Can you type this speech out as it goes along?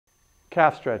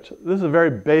calf stretch. This is a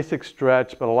very basic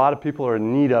stretch, but a lot of people are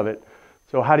in need of it.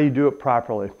 So how do you do it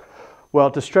properly? Well,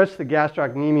 to stretch the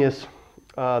gastrocnemius,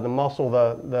 the muscle,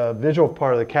 the visual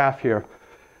part of the calf here,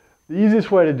 the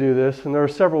easiest way to do this, and there are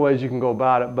several ways you can go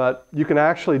about it, but you can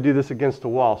actually do this against the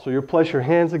wall. So you'll place your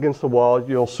hands against the wall,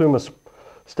 you'll assume a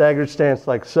staggered stance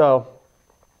like so.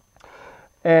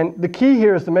 And the key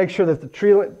here is to make sure that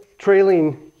the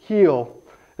trailing heel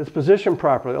is positioned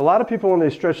properly. A lot of people, when they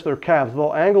stretch their calves,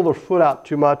 they'll angle their foot out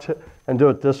too much and do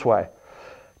it this way.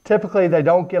 Typically, they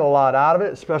don't get a lot out of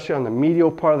it, especially on the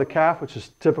medial part of the calf, which is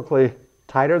typically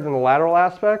tighter than the lateral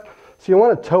aspect. So you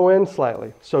want to toe in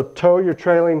slightly. So toe your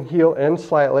trailing heel in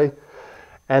slightly,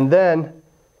 and then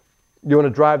you want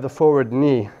to drive the forward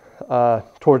knee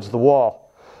towards the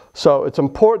wall. So it's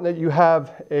important that you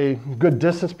have a good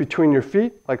distance between your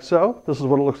feet, like so. This is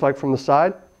what it looks like from the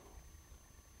side.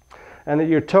 And that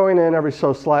you're toeing in every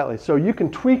so slightly. So you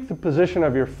can tweak the position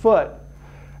of your foot.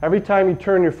 Every time you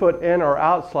turn your foot in or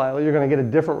out slightly, you're going to get a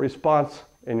different response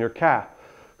in your calf.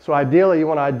 So ideally, you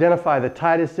want to identify the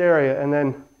tightest area and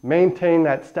then maintain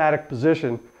that static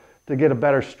position to get a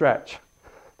better stretch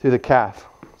to the calf.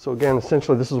 So again,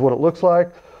 essentially, this is what it looks like.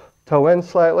 Toe in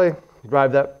slightly,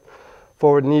 drive that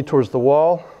forward knee towards the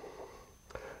wall.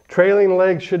 Trailing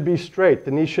leg should be straight.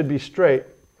 The knee should be straight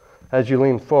as you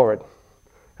lean forward.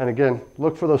 And again,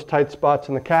 look for those tight spots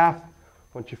in the calf.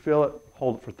 Once you feel it,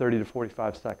 hold it for 30 to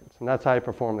 45 seconds. And that's how you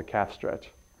perform the calf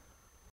stretch.